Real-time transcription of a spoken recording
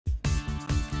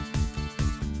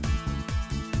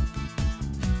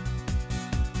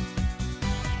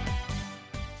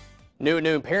New at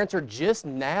noon, parents are just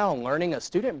now learning a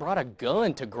student brought a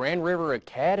gun to Grand River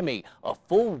Academy a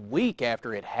full week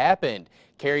after it happened.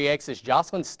 KREX's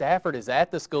Jocelyn Stafford is at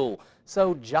the school.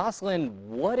 So Jocelyn,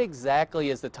 what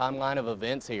exactly is the timeline of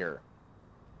events here?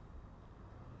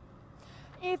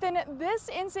 Ethan, this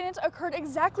incident occurred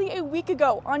exactly a week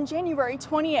ago on January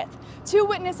 20th. Two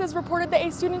witnesses reported that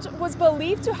a student was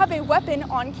believed to have a weapon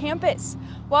on campus.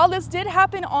 While this did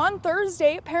happen on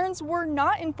Thursday, parents were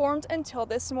not informed until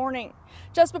this morning.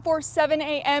 Just before 7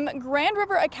 a.m., Grand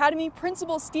River Academy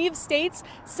Principal Steve States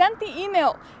sent the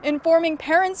email informing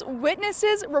parents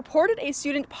witnesses reported a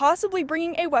student possibly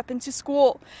bringing a weapon to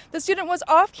school. The student was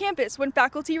off campus when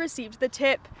faculty received the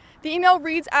tip. The email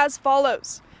reads as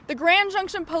follows. The Grand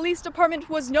Junction Police Department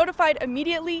was notified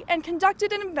immediately and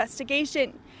conducted an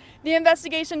investigation. The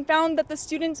investigation found that the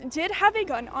student did have a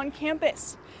gun on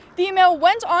campus. The email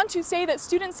went on to say that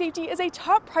student safety is a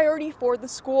top priority for the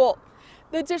school.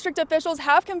 The district officials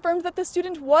have confirmed that the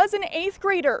student was an 8th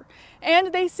grader,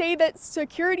 and they say that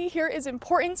security here is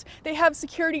important. They have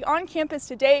security on campus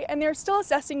today, and they're still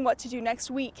assessing what to do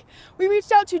next week. We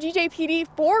reached out to GJPD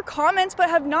for comments, but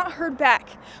have not heard back.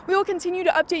 We will continue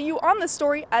to update you on the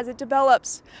story as it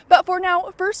develops. But for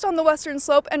now, first on the Western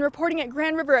Slope and reporting at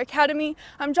Grand River Academy,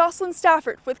 I'm Jocelyn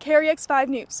Stafford with KREX 5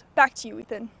 News. Back to you,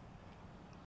 Ethan.